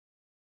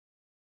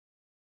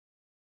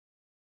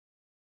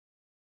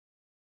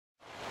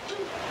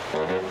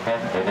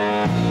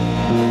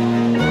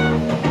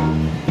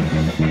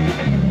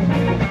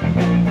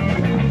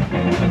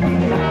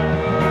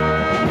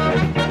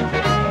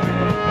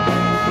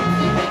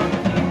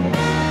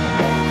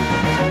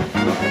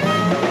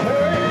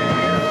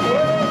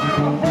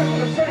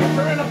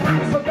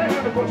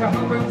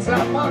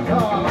Inside my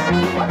car,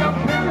 I got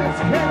parents,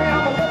 candy,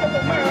 I'm a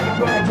lovable man. I'm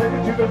gonna take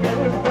you to the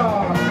nearest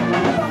bar. I'm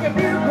talking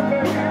beautiful,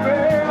 baby.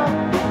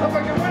 I'm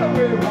thinking right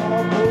away you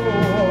wanna go.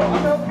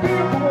 I'm a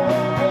beautiful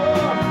woman.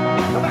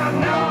 About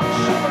now I'm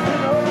sure you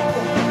know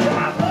that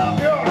I love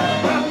you,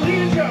 I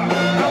need you,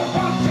 I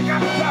want you,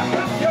 got to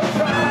help your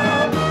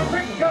child.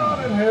 Thank God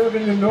in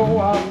heaven, you know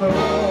I love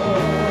you.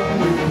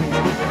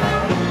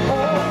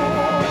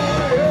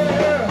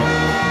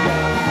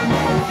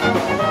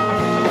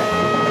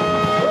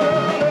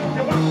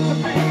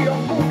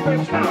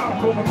 I'm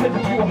gonna take you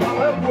to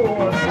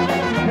Hollywood.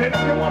 And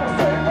if you wanna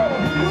say, well,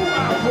 you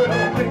I will, I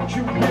think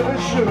you really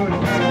should.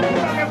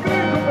 I can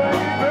beautiful,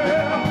 baby.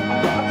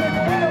 I'll take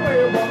you anywhere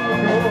you wanna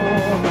go.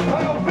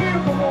 I'm a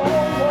beautiful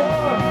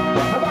woman.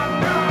 About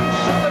now, I'm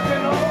sure that you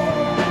know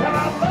that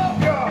I love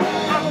you,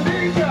 I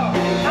need you,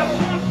 I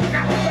want you,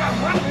 got to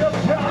have your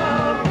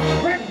time.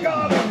 Thank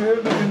God in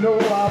heaven, you know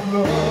I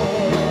love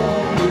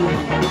you.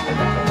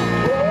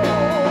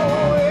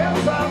 Oh,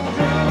 yes, I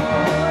do.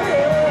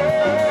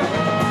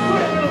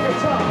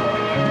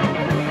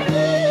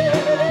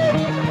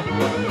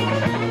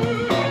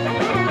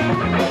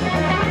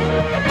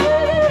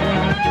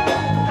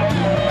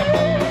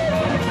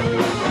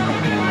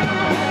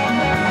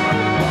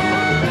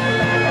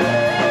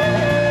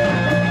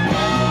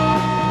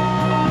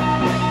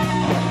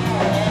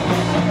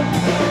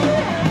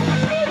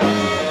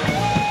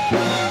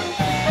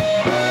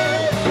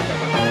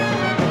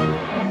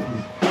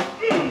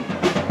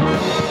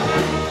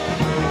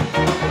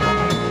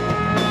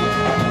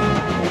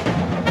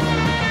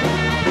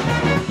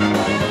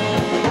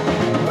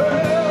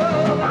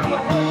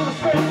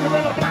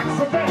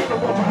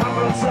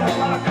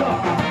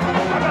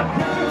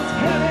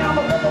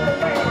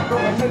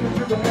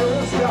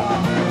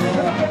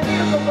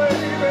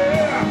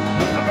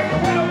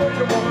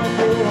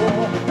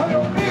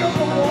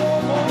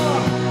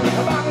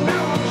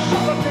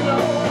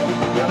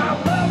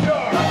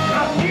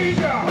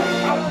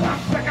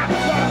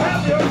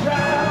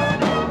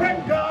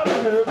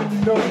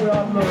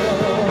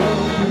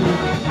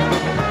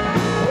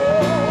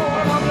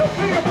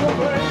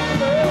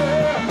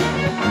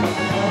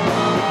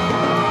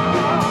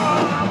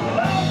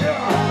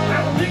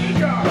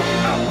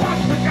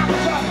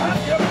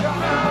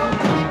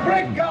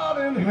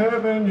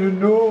 Heaven, you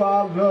know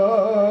I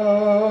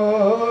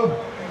love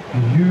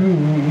you.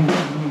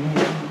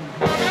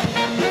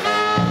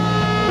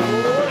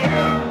 Oh,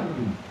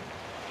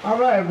 yeah. All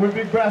right, we're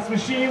Big Brass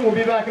Machine. We'll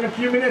be back in a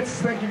few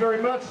minutes. Thank you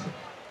very much.